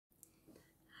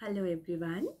Hello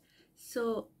everyone.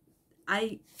 So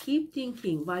I keep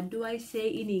thinking, what do I say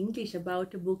in English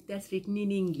about a book that's written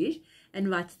in English and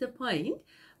what's the point?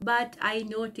 But I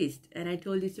noticed, and I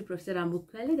told this to Professor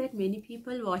Rambukwella, that many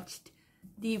people watched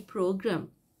the program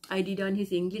I did on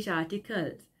his English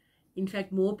articles. In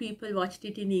fact, more people watched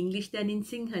it in English than in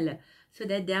Sinhala, so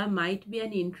that there might be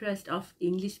an interest of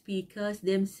English speakers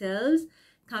themselves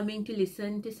coming to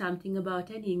listen to something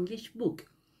about an English book.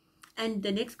 And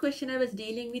the next question I was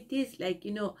dealing with is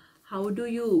how do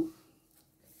you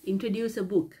introduce a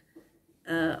book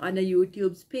on a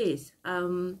YouTube space?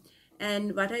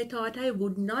 And what I thought I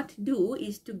would not do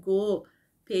is to go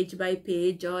page by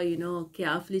page or,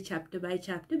 carefully chapter by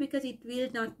chapter, because it may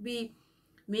not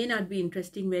be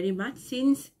interesting very much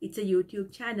since it's a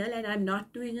YouTube channel and I'm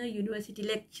not doing a university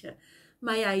lecture.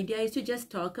 My idea is to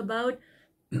just talk about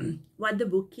what the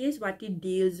book is, what it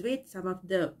deals with, some of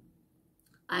the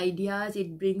ideas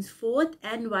it brings forth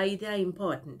and why they are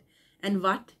important, and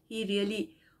what he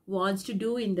really wants to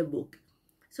do in the book,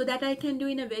 so that I can do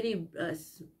in a very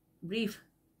brief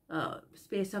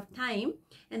space of time.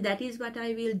 And that is what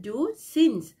I will do,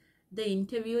 since the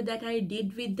interview that I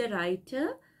did with the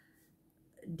writer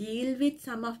deal with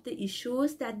some of the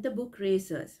issues that the book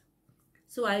raises.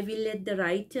 So I will let the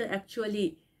writer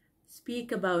actually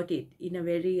speak about it in a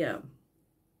very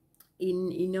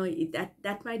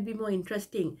that might be more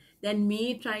interesting than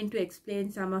me trying to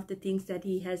explain some of the things that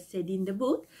he has said in the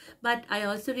book. But I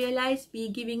also realized me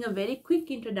giving a very quick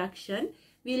introduction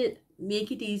will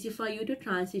make it easy for you to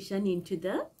transition into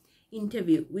the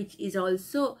interview, which is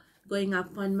also going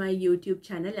up on my YouTube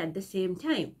channel at the same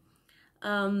time.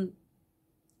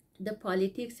 The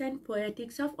Politics and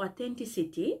Poetics of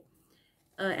Authenticity,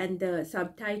 and the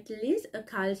subtitle is A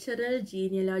Cultural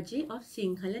Genealogy of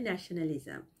Sinhala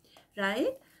Nationalism.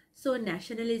 Right? So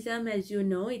nationalism, as you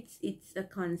know, it's a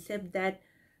concept that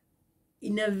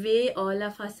in a way all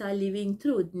of us are living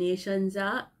through. Nations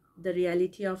are the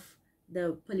reality of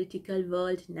the political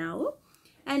world now,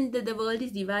 and the world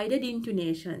is divided into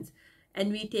nations, and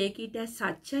we take it as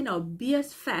such an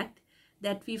obvious fact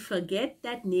that we forget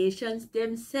that nations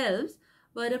themselves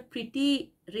were a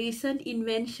pretty recent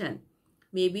invention.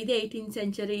 Maybe the 18th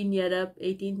century in Europe,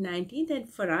 18th, 19th, and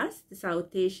for us, the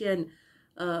South Asian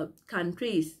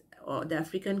countries or the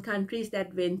African countries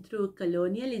that went through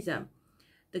colonialism,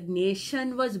 the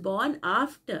nation was born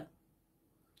after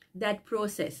that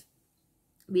process,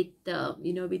 with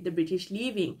with the British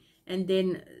leaving, and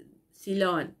then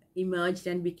Ceylon emerged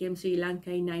and became Sri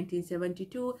Lanka in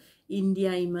 1972.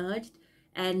 India emerged,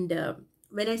 and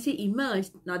when I say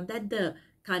emerged, not that the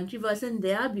country wasn't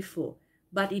there before,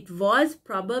 but it was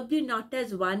probably not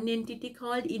as one entity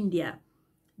called India.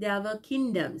 There were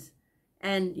kingdoms,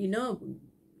 and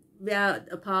where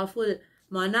a powerful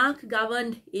monarch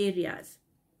governed areas.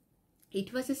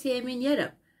 It was the same in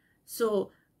Europe. So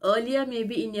earlier,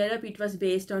 maybe in Europe, it was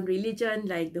based on religion,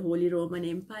 like the Holy Roman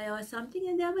Empire or something,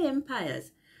 and there were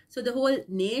empires. So the whole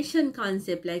nation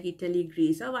concept, like Italy,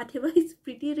 Greece, or whatever, is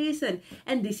pretty recent.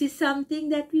 And this is something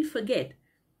that we forget,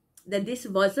 that this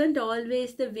wasn't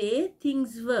always the way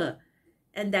things were.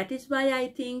 And that is why I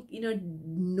think,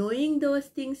 knowing those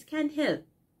things can help.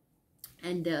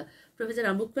 And Professor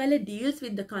Rambukwella deals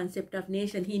with the concept of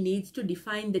nation. He needs to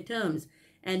define the terms.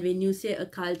 And when you say a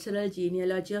cultural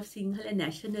genealogy of Sinhala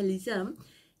nationalism,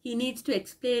 he needs to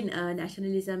explain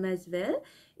nationalism as well.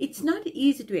 It's not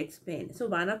easy to explain. So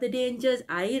one of the dangers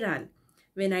I run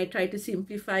when I try to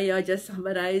simplify or just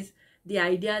summarize the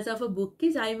ideas of a book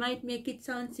is I might make it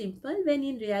sound simple, when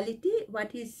in reality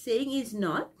what he's saying is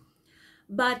not.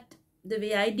 But the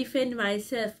way I defend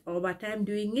myself, or what I'm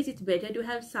doing, is it's better to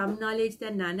have some knowledge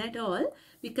than none at all.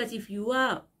 Because if you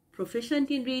are proficient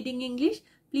in reading English,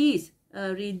 please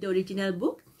read the original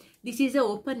book. This is an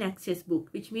open access book,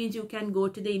 which means you can go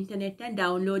to the internet and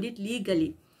download it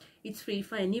legally. It's free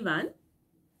for anyone.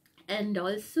 And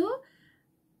also,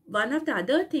 one of the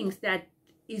other things that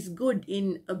is good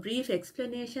in a brief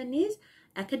explanation is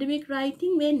academic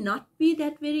writing may not be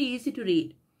that very easy to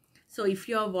read. So if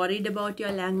you're worried about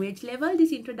your language level,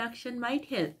 this introduction might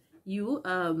help you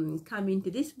come into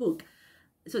this book.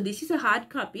 So this is a hard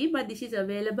copy, but this is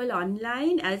available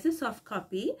online as a soft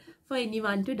copy for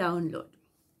anyone to download.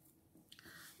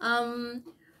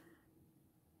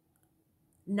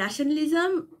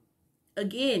 Nationalism,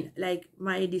 again, like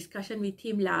my discussion with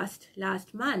him last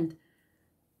month,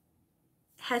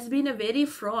 has been a very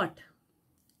fraught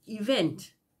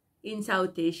event in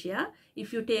South Asia.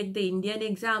 If you take the Indian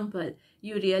example,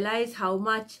 you realize how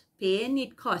much pain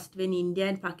it cost when India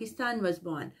and Pakistan was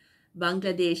born.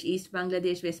 Bangladesh, East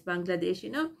Bangladesh, West Bangladesh,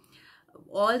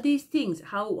 all these things,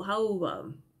 how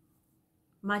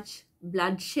much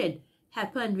bloodshed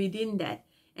happened within that.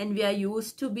 And we are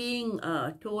used to being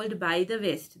told by the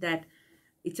West that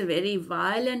it's a very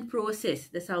violent process,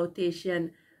 the South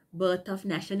Asian birth of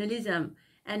nationalism.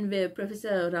 And where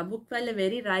Professor Rambukwella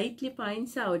very rightly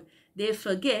points out, they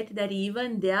forget that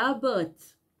even their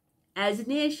births as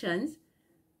nations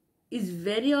is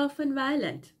very often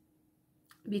violent,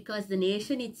 because the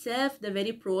nation itself, the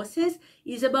very process,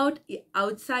 is about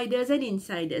outsiders and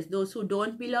insiders, those who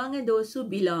don't belong and those who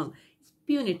belong. It's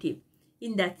punitive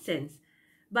in that sense.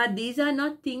 But these are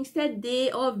not things that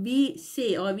they or we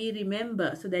say or we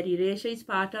remember. So that erasure is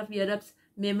part of Europe's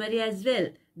memory as well.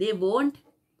 They won't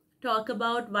talk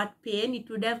about what pain it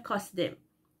would have cost them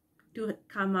to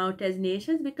come out as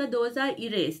nations, because those are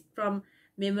erased from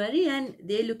memory, and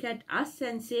they look at us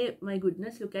and say, my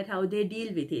goodness, look at how they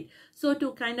deal with it. So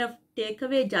to kind of take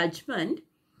away judgment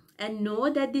and know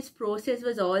that this process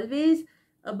was always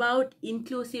about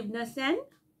inclusiveness and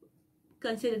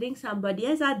considering somebody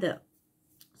as other.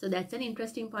 So that's an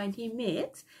interesting point he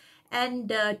makes. And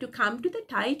to come to the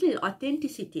title,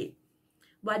 authenticity,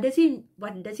 what does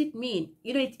it mean?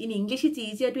 You know, in English it's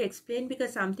easier to explain,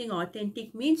 because something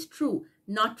authentic means true,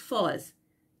 not false,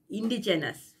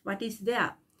 indigenous, what is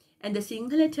there. And the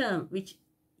Sinhala term, which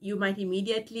you might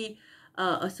immediately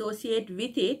associate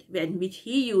with it, which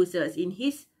he uses in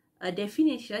his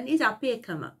definition, is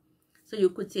apekama. So you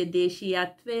could say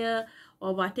deshiyatwaya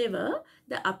or whatever.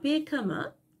 The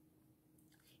apekama,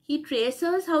 he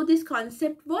traces how this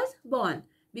concept was born,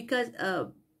 because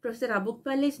Professor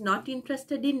Rambukwella is not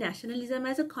interested in nationalism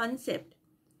as a concept,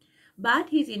 but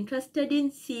he's interested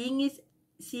in seeing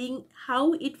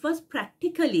how it was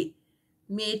practically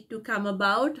made to come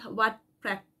about, what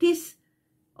practice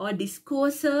or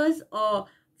discourses or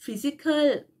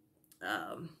physical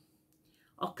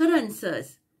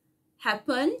occurrences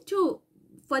happen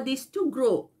for this to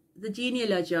grow, the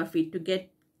genealogy of it to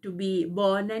get to be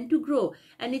born and to grow.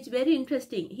 And it's very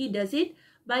interesting. He does it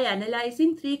by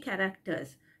analyzing three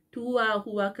characters, who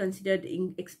are considered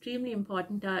extremely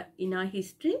important in our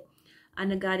history,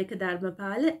 Anagarika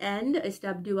Dharmapala and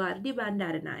S.W.R.D.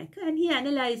 Bandaranayake. And he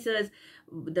analyzes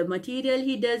the material.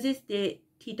 He does is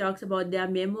he talks about their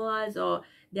memoirs or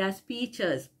their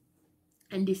speeches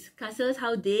and discusses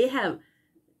how they have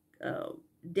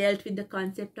dealt with the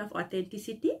concept of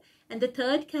authenticity. And the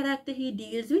third character he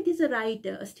deals with is a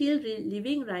writer, a still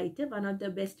living writer, one of the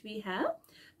best we have,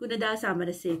 Gunadasa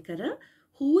Amarasekara,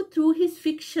 who through his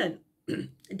fiction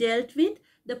dealt with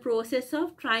the process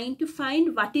of trying to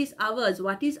find what is ours,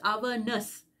 what is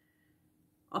ourness,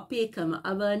 apekama,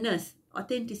 ourness,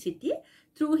 authenticity,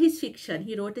 through his fiction.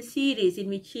 He wrote a series in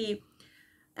which he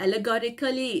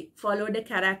allegorically followed a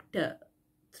character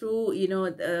through, you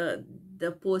know,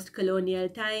 the post-colonial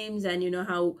times, and, you know,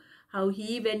 how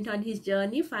he went on his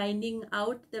journey finding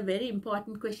out the very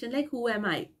important question, like, who am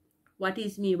I? What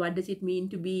is me? What does it mean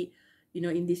to be, you know,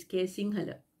 in this case,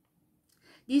 Sinhala?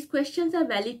 These questions are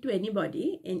valid to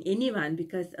anybody and anyone,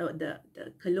 because the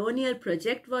colonial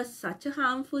project was such a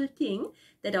harmful thing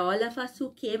that all of us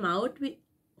who came out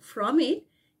from it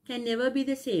can never be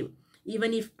the same.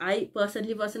 Even if I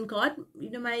personally wasn't caught,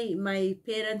 you know, my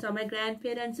parents or my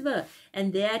grandparents were,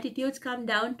 and their attitudes come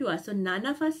down to us. So none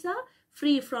of us are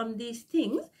free from these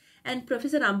things. And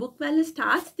Professor Rambukwella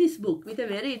starts this book with a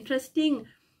very interesting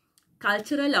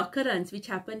cultural occurrence which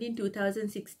happened in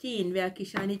 2016, where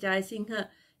Kishani Jayasinghe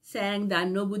sang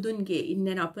Danno Budunge in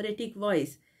an operatic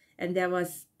voice, and there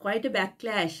was quite a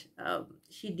backlash.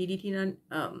 She did it in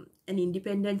an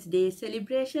Independence Day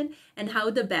celebration, and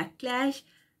how the backlash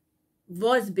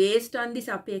was based on this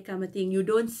apekama thing. You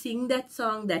don't sing that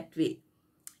song that way,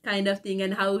 kind of thing,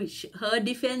 and how her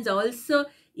defense also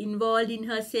involved in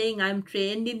her saying, I'm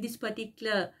trained in this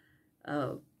particular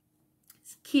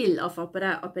skill of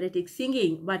operatic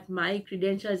singing, but my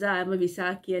credentials are I'm a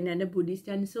Visakian and a Buddhist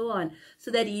and so on.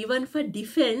 So that even for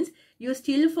defense, you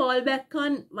still fall back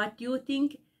on what you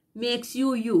think makes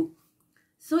you you.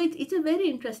 So it's a very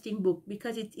interesting book,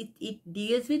 because it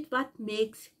deals with what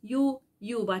makes you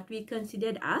you, what we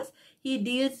considered us. He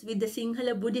deals with the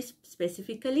Sinhala Buddhist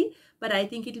specifically, but I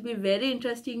think it will be very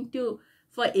interesting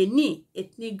for any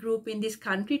ethnic group in this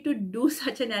country to do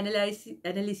such an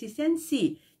analysis and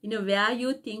see, you know, where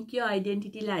you think your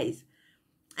identity lies.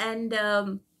 And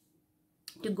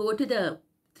to go to the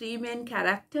three main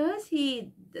characters,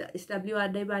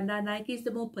 S.W.R.D. Bandaranayake is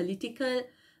the more political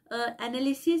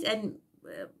analysis, and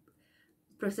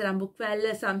Professor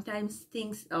Rambukwella sometimes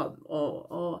thinks,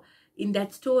 or in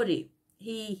that story,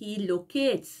 he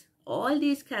locates all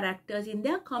these characters in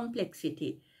their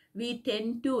complexity. We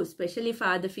tend to, especially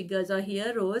father figures or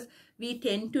heroes, we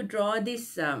tend to draw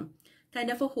this kind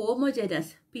of a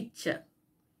homogeneous picture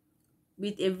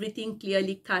with everything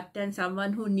clearly cut and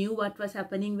someone who knew what was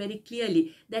happening very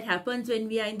clearly. That happens when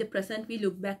we are in the present, we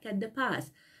look back at the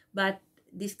past. But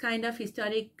this kind of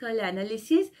historical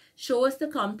analysis shows the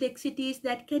complexities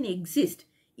that can exist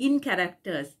in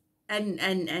characters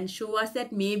and show us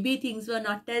that maybe things were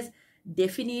not as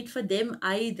definite for them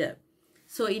either.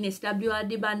 So in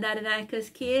S.W.R.D. Bandaranayaka's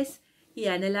case, he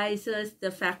analyzes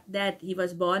the fact that he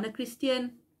was born a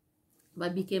Christian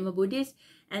but became a Buddhist,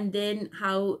 and then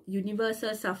how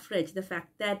universal suffrage, the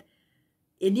fact that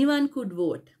anyone could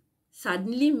vote,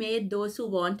 suddenly made those who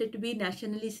wanted to be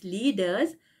nationalist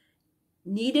leaders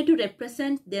needed to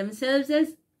represent themselves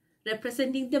as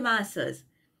representing the masses.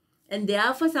 And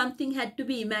therefore something had to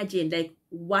be imagined, like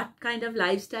what kind of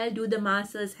lifestyle do the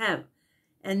masses have?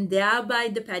 And thereby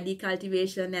the paddy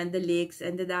cultivation and the lakes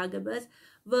and the Dagabas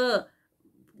were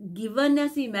given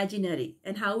as imaginary,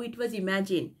 and how it was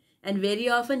imagined. And very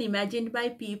often imagined by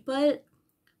people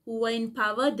who were in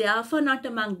power, therefore not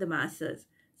among the masses.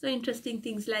 So interesting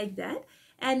things like that.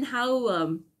 And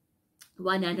how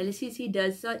one analysis he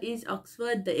does is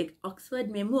the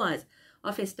Oxford Memoirs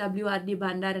of S.W.R.D.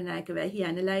 Bandaranayake, where he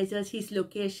analyzes his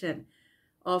location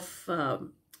of,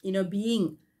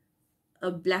 being a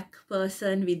black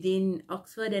person within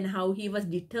Oxford, and how he was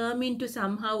determined to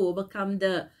somehow overcome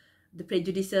the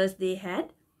prejudices they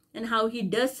had, and how he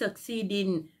does succeed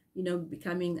in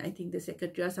becoming, I think, the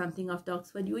secretary or something of the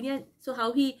Oxford Union. So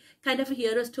how he kind of a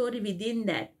hero story within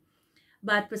that.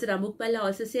 But Professor Rambukwella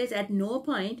also says at no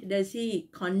point does he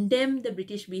condemn the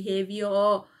British behavior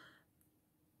or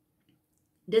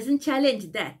doesn't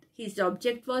challenge that. His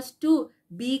object was to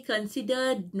be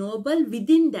considered noble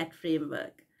within that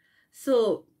framework.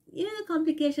 So,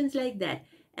 complications like that.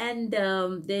 And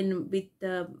then with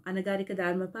Anagarika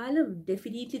Dharmapala,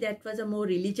 definitely that was a more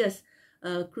religious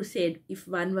crusade if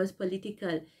one was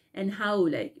political. And how,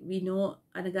 like, we know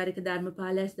Anagarika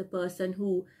Dharmapala as the person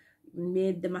who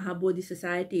made the Mahabodhi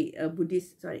Society,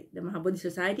 the Mahabodhi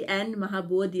Society and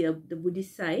Mahabodhi, the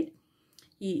Buddhist side.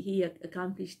 He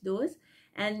accomplished those.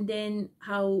 And then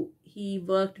how he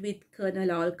worked with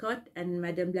Colonel Olcott and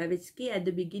Madame Blavatsky at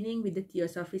the beginning with the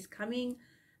Theosophists coming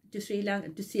to Sri Lanka,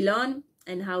 to Ceylon,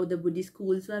 and how the Buddhist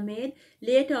schools were made.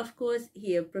 Later, of course,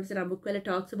 here Professor Rambukwella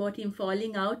talks about him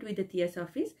falling out with the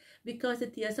Theosophists because the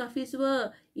Theosophists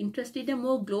were interested in a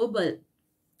more global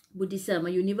Buddhism, a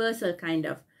universal kind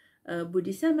of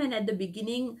Buddhism. And at the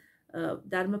beginning,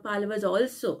 Dharmapala was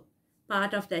also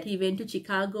part of that. He went to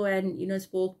Chicago and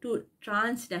spoke to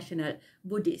transnational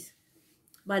Buddhists.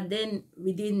 But then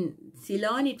within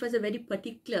Ceylon, it was a very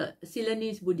particular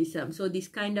Ceylonese Buddhism. So this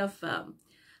kind of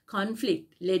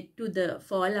conflict led to the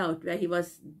fallout, where he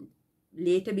was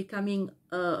later becoming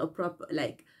a proper,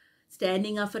 like,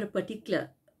 standing up for a particular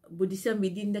Buddhism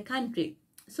within the country.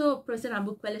 So Professor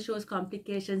Rambukwella shows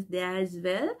complications there as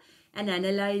well, and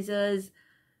analyzes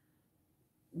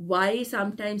why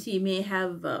sometimes he may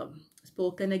have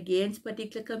spoken against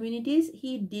particular communities.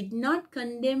 He did not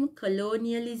condemn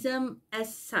colonialism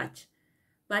as such,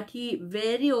 but he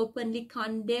very openly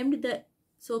condemned the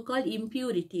so-called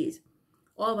impurities,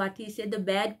 or what he said, the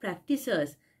bad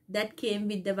practices that came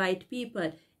with the white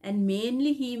people. And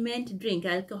mainly he meant drink,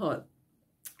 alcohol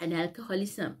and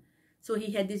alcoholism. So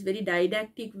he had this very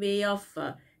didactic way of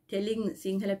telling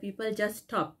Sinhala people, just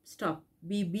stop,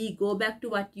 go back to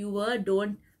what you were,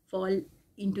 don't fall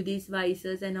into these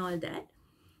vices and all that.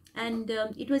 And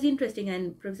it was interesting.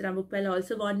 And Professor Rambukwella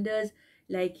also wonders,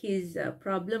 like, his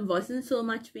problem wasn't so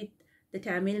much with the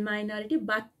Tamil minority,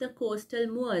 but the coastal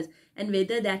Moors, and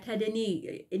whether that had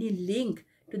any link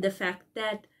to the fact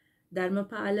that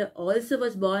Dharmapala also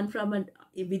was born from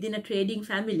within a trading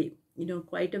family,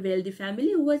 quite a wealthy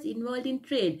family who was involved in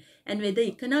trade, and whether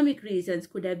economic reasons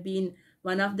could have been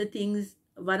one of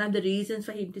the reasons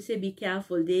for him to say, be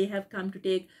careful, they have come to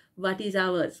take what is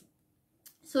ours.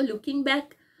 So looking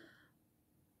back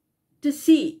to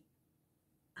see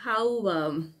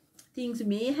how things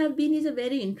may have been is a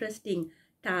very interesting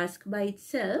task by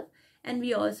itself. And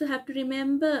we also have to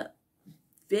remember,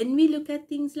 when we look at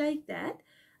things like that,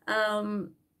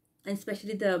 and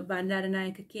especially the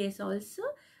Bandaranayake case also,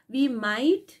 we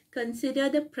might consider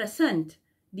the present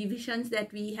divisions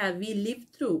that we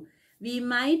lived through. We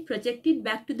might project it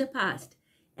back to the past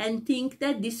and think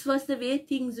that this was the way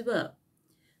things were.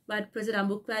 But Professor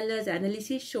Rambukwella's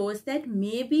analysis shows that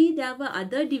maybe there were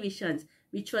other divisions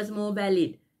which was more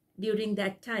valid during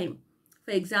that time.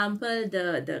 For example,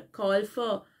 the call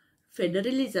for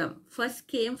federalism first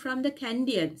came from the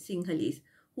Kandyan Sinhalese,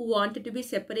 who wanted to be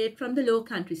separate from the low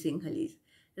country Sinhalese,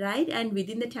 right? And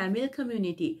within the Tamil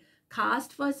community,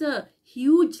 caste was a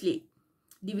hugely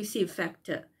divisive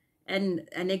factor. And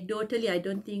anecdotally, I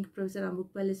don't think Professor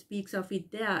Rambukwella speaks of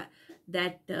it there,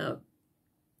 that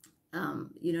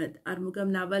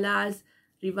Armugam Navala's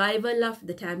revival of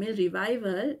the Tamil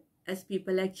revival, as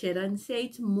people like Cheran say,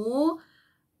 it's more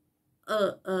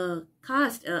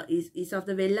caste, is of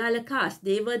the Vellala caste.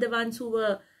 They were the ones who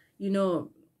were,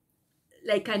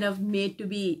 like kind of made to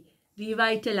be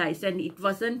revitalized, and it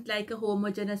wasn't like a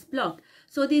homogeneous block.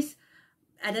 So this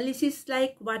analysis,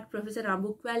 like what Professor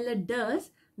Rambukwella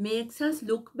does, makes us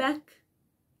look back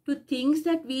to things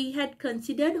that we had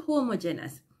considered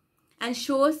homogeneous, and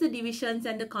shows the divisions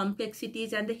and the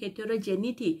complexities and the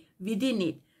heterogeneity within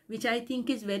it, which I think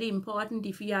is very important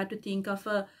if we are to think of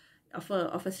a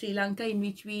Sri Lanka in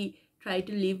which we try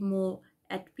to live more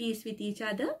at peace with each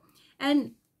other.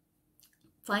 And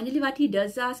finally, what he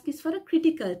does ask is for a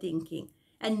critical thinking,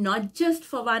 and not just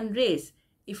for one race.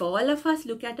 If all of us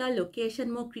look at our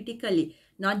location more critically,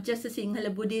 not just the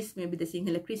Sinhala Buddhists, maybe the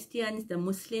Sinhala Christians, the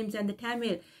Muslims and the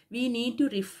Tamil, we need to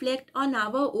reflect on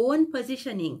our own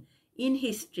positioning in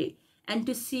history, and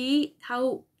to see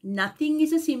how nothing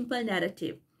is a simple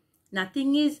narrative.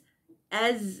 Nothing is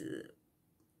as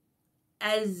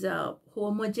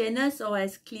homogeneous or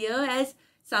as clear as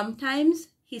sometimes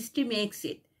history makes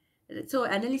it. So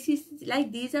analysis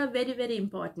like these are very, very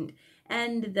important.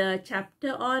 And the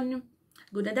chapter on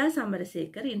Gunada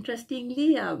Samarasekar,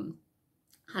 interestingly,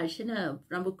 Harshana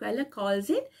Rambukwella calls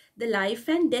it the life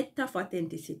and death of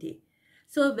authenticity.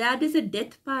 So where does the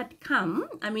death part come?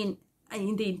 I mean,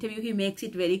 in the interview he makes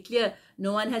it very clear,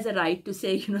 no one has a right to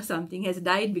say, something has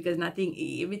died, because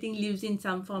everything lives in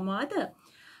some form or other.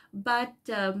 But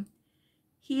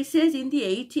he says in the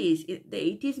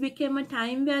 80s became a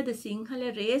time where the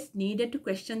Sinhala race needed to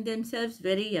question themselves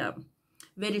very,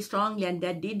 very strongly, and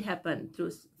that did happen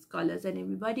through scholars and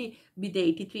everybody, with the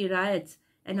 83 riots,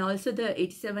 and also the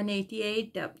 87,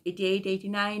 88, 88,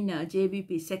 89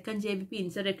 JVP, second JVP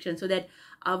insurrection, so that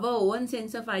our own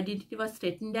sense of identity was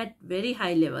threatened at very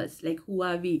high levels, like who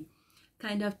are we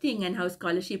kind of thing, and how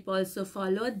scholarship also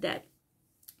followed that.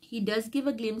 He does give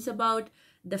a glimpse about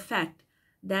the fact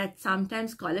that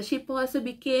sometimes scholarship also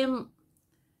became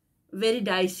very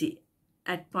dicey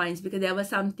at points, because there were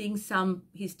some things some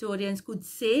historians could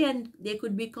say and they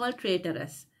could be called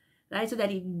traitorous, right? So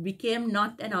that it became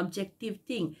not an objective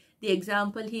thing. The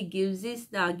example he gives is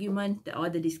the argument or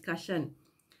the discussion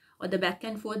or the back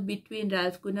and forth between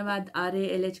Ralph Gunawardena,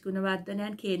 R.A.L.H. Gunawardena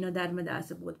and K.N.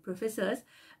 Dharmadasa, both professors,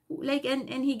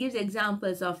 and he gives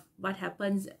examples of what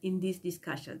happens in these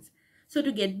discussions. So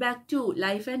to get back to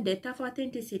life and death of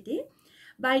authenticity,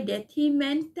 by death he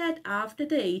meant that after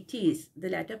the 80s, the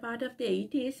latter part of the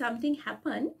 80s, something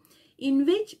happened in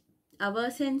which our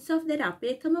sense of that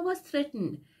apekama was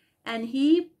threatened. And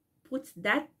he puts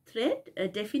that threat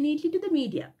definitely to the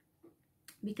media,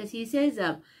 because he says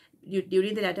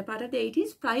during the latter part of the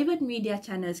 80s, private media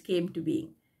channels came to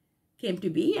be,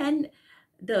 and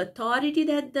the authority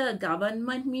that the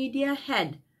government media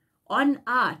had on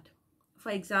art, for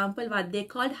example, what they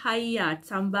called high art,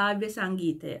 Sambhavya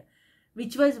Sangeeta,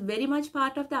 which was very much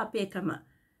part of the Apekama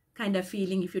kind of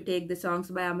feeling. If you take the songs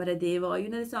by Amaradeva, or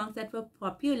the songs that were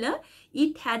popular,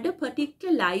 it had a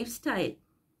particular lifestyle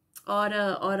or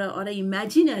a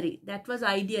imaginary that was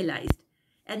idealized,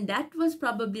 and that was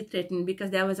probably threatened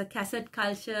because there was a cassette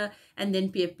culture, and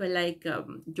then people like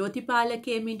Jyotipala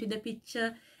came into the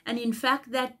picture, and in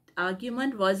fact that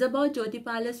argument was about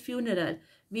Jyotipala's funeral,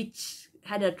 which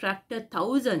had attracted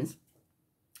thousands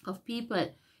of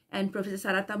people. And Professor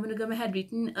Sarathamunugama had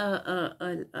written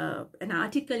an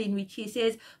article in which he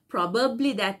says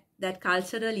probably that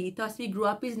cultural ethos we grew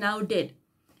up is now dead,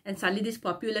 and suddenly this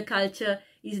popular culture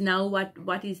is now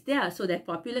what is there. So that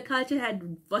popular culture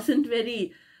wasn't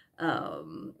very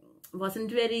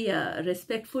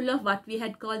respectful of what we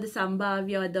had called the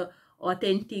Sambhavya or the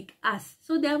authentic us.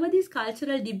 So there were these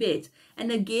cultural debates,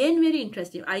 and again very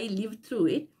interesting. I lived through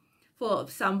it. For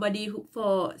somebody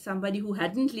who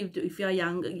hadn't lived, if you're a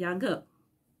young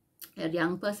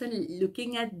person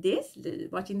looking at this,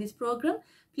 watching this program,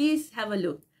 please have a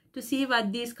look to see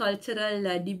what these cultural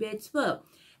debates were.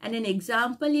 And an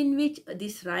example in which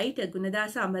this writer,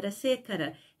 Gunadasa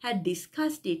Amarasekara, had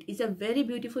discussed it is a very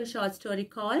beautiful short story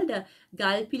called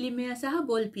Gal Pilimeya Saha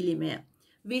Bol Pilimeya,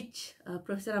 which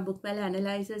Professor Rambukwella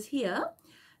analyzes here.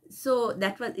 So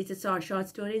it's a short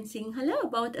story in Sinhala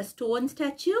about a stone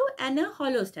statue and a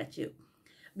hollow statue.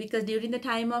 Because during the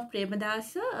time of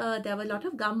Premadasa, there were a lot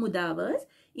of Gammudavas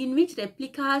in which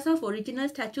replicas of original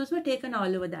statues were taken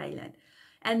all over the island.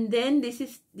 And then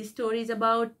this story is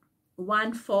about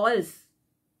one false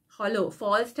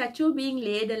statue being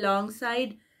laid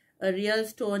alongside a real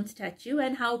stone statue,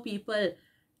 and how people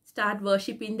start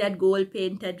worshipping that gold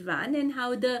painted one, and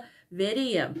how the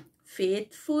very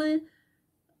faithful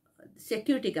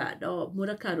security guard or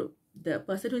Murakaru, the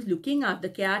person who is looking after,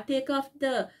 the caretaker of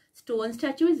the stone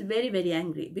statue, is very, very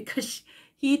angry because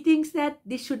he thinks that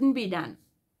this shouldn't be done.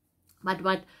 But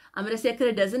what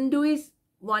Amarasekara doesn't do is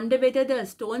wonder whether the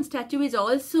stone statue is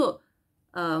also,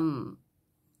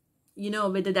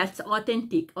 whether that's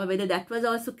authentic or whether that was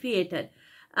also created.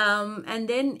 And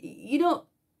then,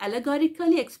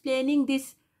 allegorically explaining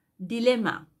this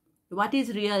dilemma, what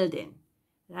is real then,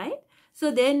 right?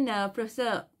 So then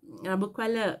Professor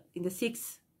Rambukwella, in the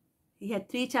 6th, he had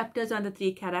 3 chapters on the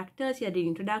 3 characters. He had an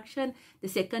introduction, the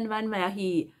second one where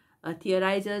he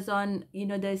theorizes on,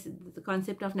 there's the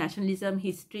concept of nationalism,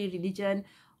 history, religion,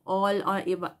 all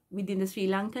within the Sri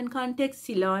Lankan context,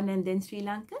 Ceylon and then Sri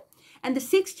Lanka. And the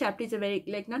 6th chapter is a very,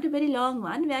 not a very long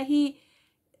one, where he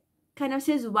kind of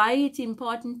says why it's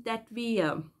important that we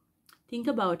think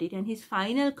about it. And his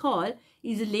final call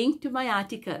is linked to my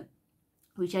article,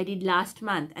 which I did last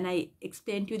month. And I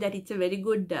explained to you that it's a very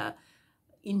good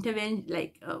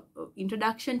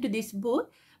introduction to this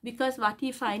book, because what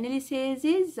he finally says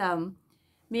is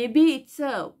maybe it's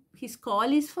his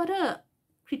call is for a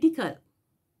critical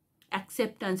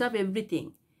acceptance of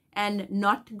everything and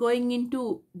not going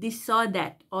into this or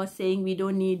that or saying we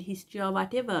don't need history or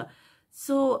whatever.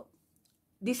 So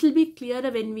this will be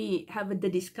clearer when we have the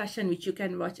discussion, which you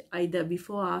can watch either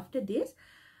before or after this.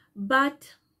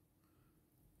 But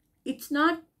it's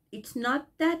not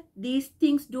that these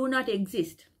things do not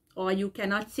exist, or you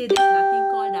cannot say there's nothing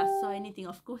called us or anything.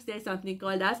 Of course, there's something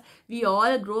called us. We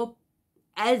all grow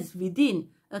as within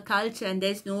a culture, and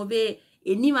there's no way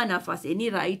any one of us, any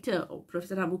writer, or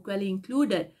Professor Rambukwella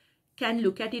included, can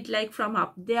look at it like from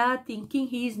up there thinking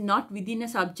he is not within a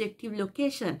subjective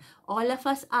location. All of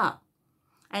us are.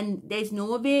 And there's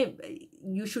no way,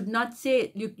 you should not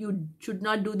say you should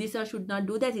not do this or should not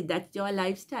do that. That's your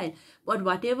lifestyle. But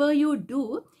whatever you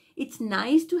do, it's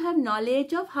nice to have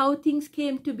knowledge of how things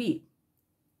came to be,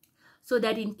 so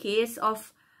that in case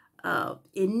of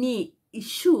any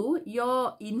issue,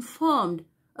 you're informed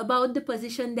about the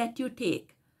position that you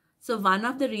take. So one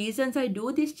of the reasons I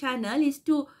do this channel is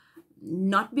to,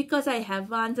 not because I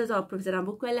have answers or Professor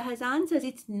Rambukwella has answers,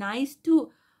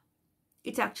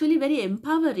 it's actually very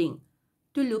empowering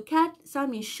to look at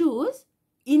some issues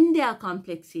in their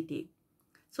complexity,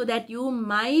 so that you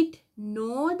might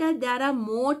know that there are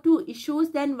more to issues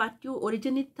than what you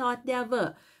originally thought there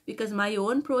were. Because my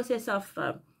own process of,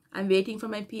 I'm waiting for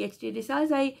my PhD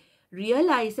results, I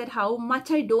realized that how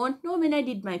much I don't know when I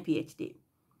did my PhD.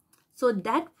 So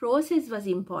that process was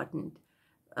important.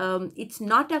 It's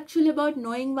not actually about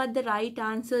knowing what the right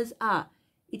answers are.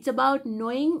 It's about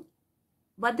knowing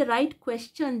what the right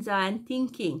questions are and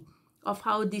thinking of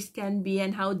how this can be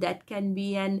and how that can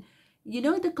be, and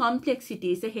the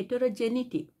complexities, the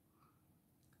heterogeneity,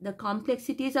 the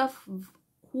complexities of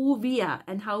who we are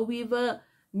and how we were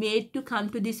made to come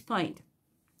to this point.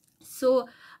 So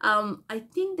I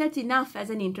think that's enough as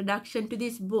an introduction to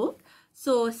this book.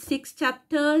 So 6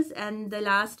 chapters, and the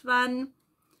last one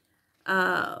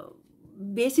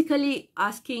basically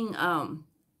asking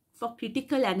for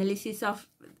critical analysis of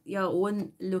your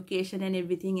own location and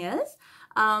everything else.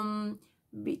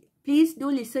 Please do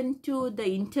listen to the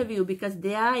interview, because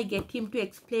there I get him to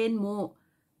explain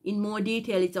in more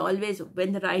detail. It's always,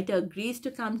 when the writer agrees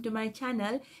to come to my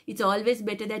channel, it's always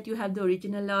better that you have the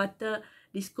original author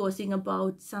discoursing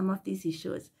about some of these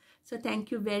issues. So thank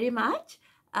you very much.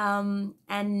 And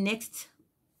next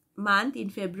month in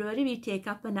February, we take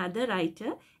up another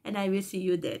writer, and I will see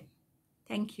you then.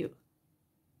 Thank you.